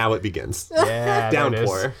 Now it begins. Yeah, there it is.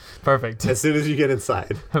 Downpour. Perfect. As soon as you get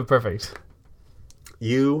inside, Perfect.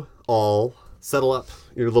 you all settle up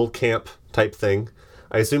your little camp type thing.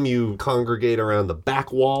 I assume you congregate around the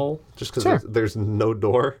back wall just because Sure. there's no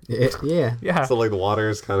door. Yeah. Yeah. So the water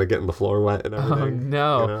is kind of getting the floor wet and everything. Oh no.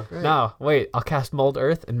 you know? No, wait, I'll cast mold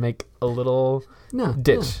earth and make a little No.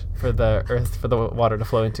 ditch for the earth for the water to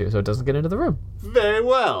flow into so it doesn't get into the room. Very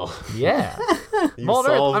well. Yeah. You Mold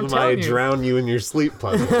Earth, solved I'm my telling you. drown you in your sleep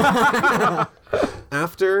puzzle.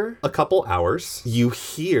 After a couple hours, you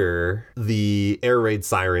hear the air raid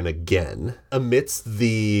siren again amidst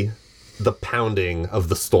the pounding of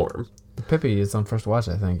the storm. Pippi is on first watch,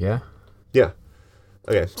 I think, yeah? Yeah.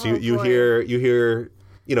 Okay. So you boy. hear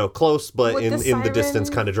close but With in the the distance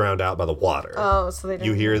siren? kind of drowned out by the water. Oh, so they don't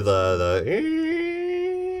You hear the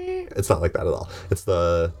it's not like that at all. It's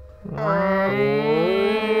the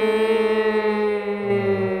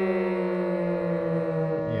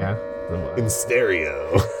Yeah. in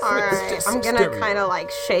stereo. Alright, I'm gonna kind of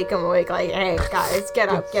shake him awake, hey guys, get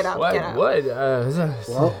up, get up, get up.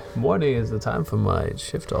 What? Morning is the time for my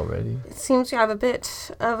shift already. It seems you have a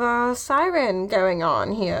bit of a siren going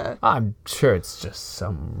on here. I'm sure it's just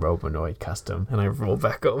some Robinoid custom. And I roll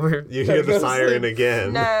back over. You hear the siren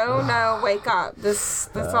again. No, wake up. This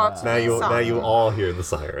ought to Now be you silent. all hear the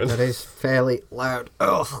siren. That is fairly loud.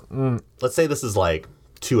 Ugh. Let's say this is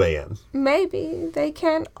 2 a.m. Maybe they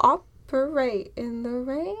can opt evaporate in the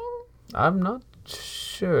rain? I'm not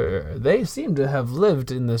sure. They seem to have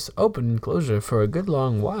lived in this open enclosure for a good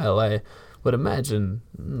long while. I would imagine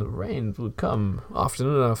the rain would come often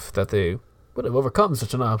enough that they would have overcome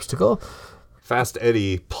such an obstacle. Fast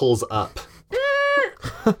Eddie pulls up.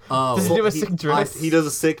 Does he do a sick drift? He does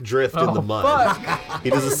a sick drift in the mud. Fuck. He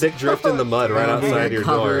does a sick drift in the mud right outside your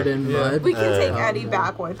door. Covered in mud. We can take Eddie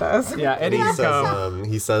back with us. Yeah, Eddie He can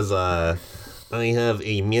says, come. I have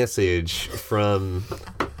a message from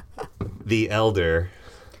the elder.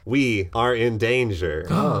 We are in danger.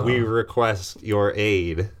 We request your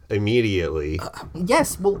aid immediately.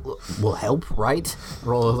 Yes, we'll help, right?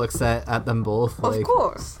 Rolla looks at them both. Of Like,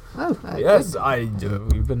 course. oh, Yes,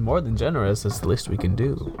 you've been more than generous. That's the least we can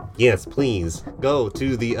do. Yes, please. Go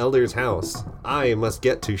to the elder's house. I must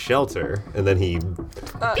get to shelter. And then he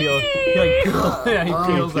He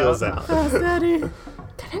peels out.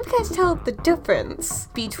 Can you guys tell the difference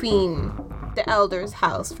between the elder's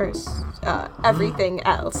house versus everything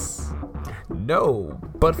else? No,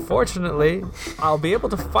 but fortunately, I'll be able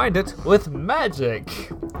to find it with magic.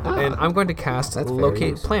 And I'm going to cast That's very Locate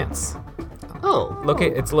useful. Plants. Oh,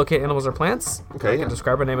 It's locate animals or plants. Okay, I yeah. can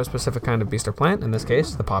describe or name a specific kind of beast or plant. In this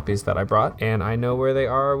case, the poppies that I brought, and I know where they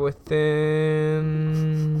are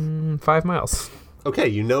within 5 miles. okay.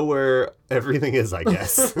 You know where everything is, I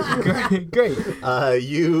guess. Great.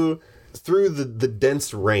 You through the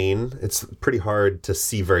dense rain, it's pretty hard to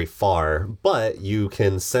see very far, but you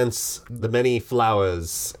can sense the many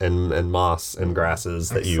flowers and moss and grasses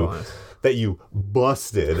that you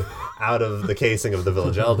busted out of the casing of the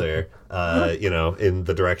village elder, in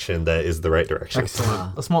the direction that is the right direction.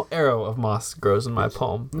 Excellent. A small arrow of moss grows in my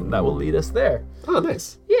palm. That will lead us there. Oh,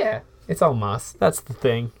 nice. Yeah, it's all moss. That's the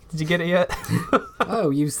thing. Did you get it yet? oh,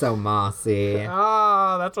 you so mossy.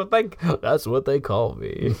 Ah, that's what they call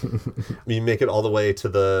me. You make it all the way to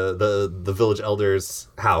the village elder's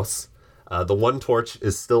house. The one torch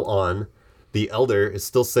is still on. The elder is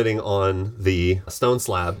still sitting on the stone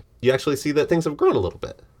slab. You actually see that things have grown a little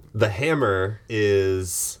bit. The hammer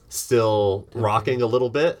is still rocking a little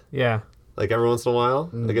bit, Yeah. like every once in a while.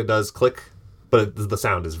 Like it does click, but the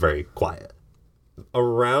sound is very quiet.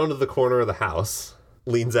 Around the corner of the house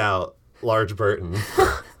leans out Large Burton.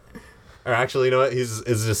 Or actually, you know what? He's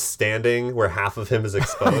just standing where half of him is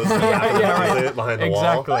exposed and half of him is behind the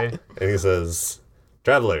wall. Exactly. And he says,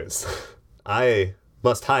 "Travelers, I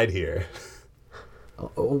must hide here.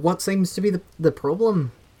 What seems to be the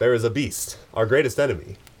problem? There is a beast, our greatest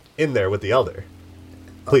enemy, in there with the elder.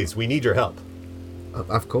 Please, we need your help.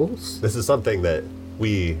 Of course. This is something that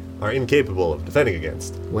we are incapable of defending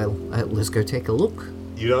against." Well, let's go take a look.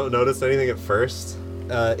 You don't notice anything at first.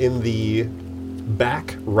 In the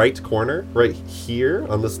back right corner, right here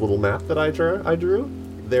on this little map that I drew,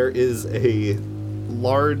 there is a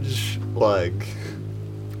large bug.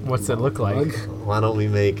 What's it look like? Bug? Why don't we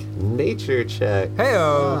make nature check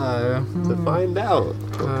Heyo. to find out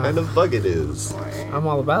what kind of bug it is? I'm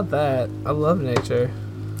all about that. I love nature.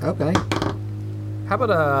 Okay. How about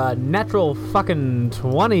a natural fucking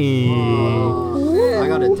 20? I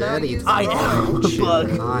got a dirty. I am a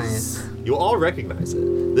bug. Nice. You all recognize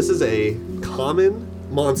it. This is a common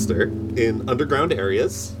monster in underground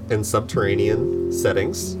areas and subterranean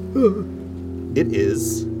settings. It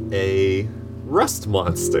is a rust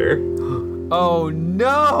monster. Oh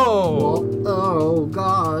no! Oh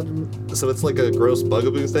God. So it's like a gross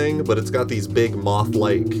bugaboo thing, but it's got these big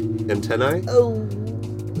moth-like antennae.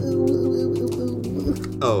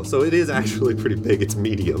 Oh, so it is actually pretty big. It's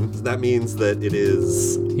medium. That means that it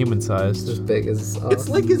is. Human sized. As big as. It's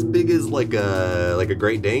like as big as like a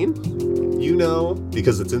Great Dane. You know,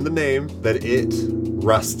 because it's in the name, that it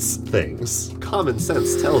rusts things. Common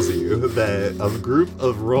sense tells you that a group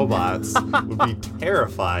of robots would be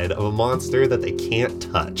terrified of a monster that they can't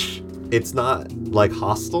touch. It's not like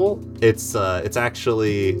hostile. It's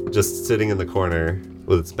actually just sitting in the corner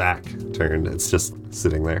with its back turned. It's just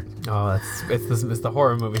sitting there. Oh, it's the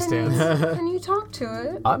horror movie stance. Can you talk to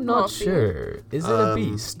it? I'm not Mossy? sure. Is it a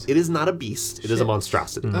beast? It is not a beast. It is a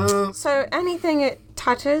monstrosity. So anything it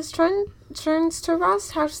touches turns to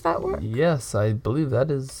rust? How does that work? Yes, I believe that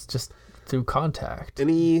is just through contact.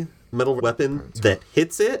 Any metal weapon that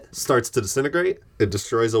hits it starts to disintegrate. It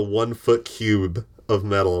destroys a 1 foot cube of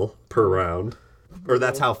metal per round. Or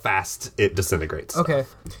that's how fast it disintegrates. Okay.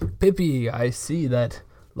 Pippi, I see that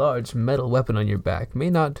large metal weapon on your back may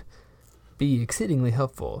not be exceedingly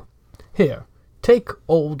helpful. Here, take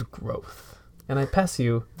Old Growth. And I pass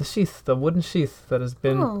you the wooden sheath that has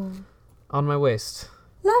been Oh, on my waist.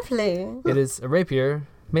 lovely. It is a rapier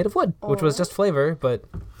made of wood, which was just flavor, but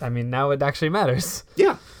I mean, now it actually matters.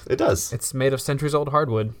 Yeah, it does. It's made of centuries old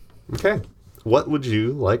hardwood. Okay. What would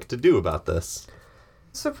you like to do about this?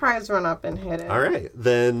 Surprise run up and hit it. All right.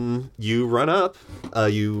 Then you run up,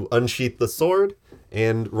 you unsheath the sword,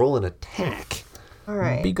 and roll an attack. All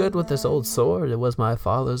right. Be good with this old sword. It was my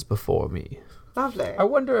father's before me. Lovely. I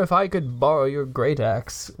wonder if I could borrow your great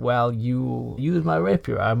axe while you use my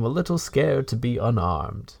rapier. I'm a little scared to be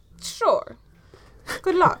unarmed. Sure.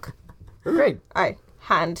 Good luck. Great. I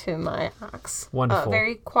hand him my axe. Wonderful.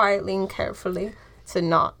 Very quietly and carefully to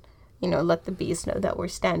not, let the beast know that we're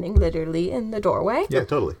standing literally in the doorway. Yeah,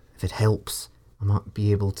 totally. If it helps, I might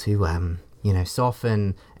be able to,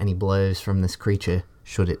 soften any blows from this creature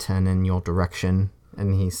should it turn in your direction.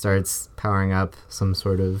 And he starts powering up some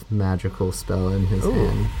sort of magical spell in his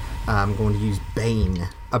hand. I'm going to use Bane.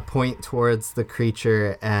 I point towards the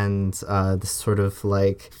creature, and this sort of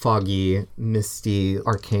like foggy, misty,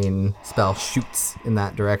 arcane spell shoots in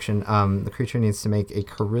that direction. The creature needs to make a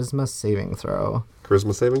charisma saving throw.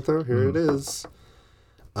 Charisma saving throw. Here it is.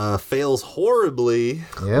 Fails horribly.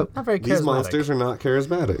 Yep. Not very These charismatic. monsters are not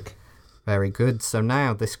charismatic. Very good. So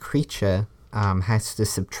now this creature has to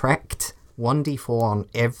subtract 1d4 on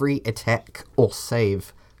every attack or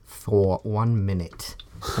save for 1 minute.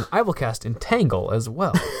 And I will cast Entangle as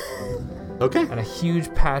well. Okay. And a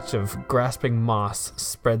huge patch of grasping moss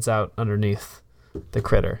spreads out underneath the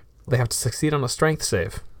critter. They have to succeed on a strength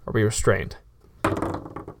save or be restrained.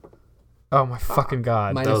 Oh my fucking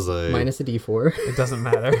god. was a- minus a d4. It doesn't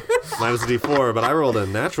matter. Minus a d4, but I rolled a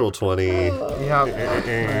natural 20. Yeah.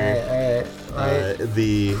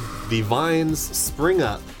 The vines spring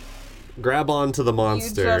up, grab onto the You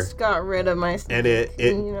monster, just got rid of my... and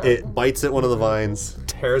it bites at one of the vines,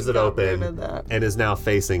 tears it Got rid open, of that. and is now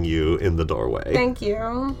facing you in the doorway. Thank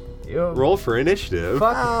you. Roll for initiative.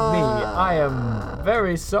 Fuck me. I am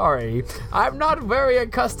very sorry. I'm not very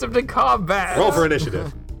accustomed to combat. Roll for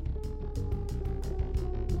initiative.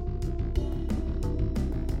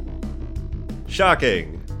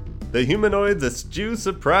 Shocking! The humanoids eschew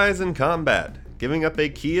surprise in combat, giving up a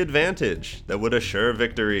key advantage that would assure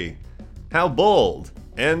victory. How bold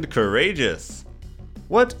and courageous!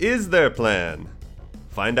 What is their plan?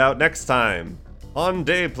 Find out next time on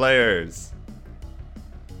Day Players.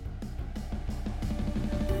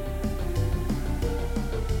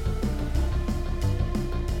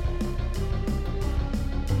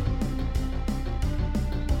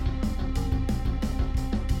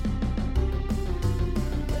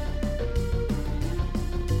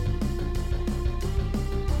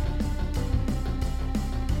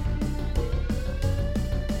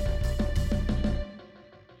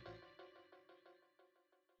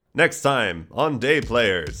 Next time on Day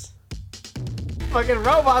Players. Fucking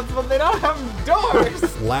robots, but they don't have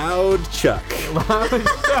doors. Loud Chuck.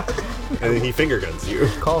 And then he finger guns you.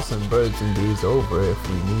 Call some birds and bees over if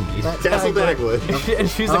we need. Castle Dagwood. And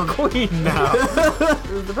she's a queen now.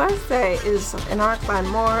 The birthday is in our clan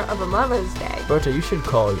more of a Mother's Day. Berta, you should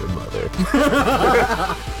call your mother.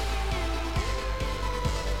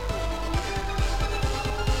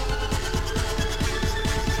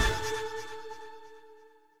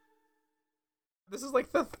 This is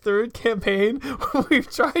like the third campaign where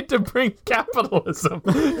we've tried to bring capitalism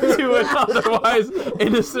to an otherwise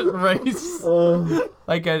innocent race.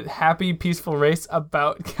 Like a happy, peaceful race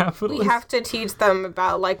about capitalism. We have to teach them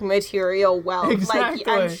about material wealth. Exactly.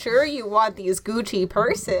 Like, I'm sure you want these Gucci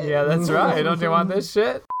purses. Yeah, that's right. Don't you want this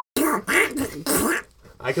shit?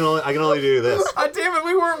 I can only do this. Oh, damn it,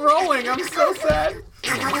 we weren't rolling. I'm so sad.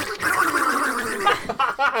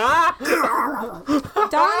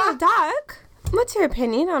 Donald Duck, what's your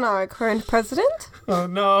opinion on our current president? Oh,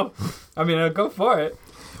 no. I mean, I'll go for it.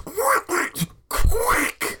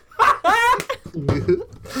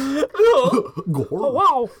 Oh,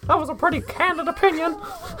 wow. That was a pretty candid opinion.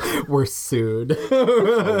 We're sued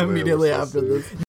man, immediately we're so after sued. this.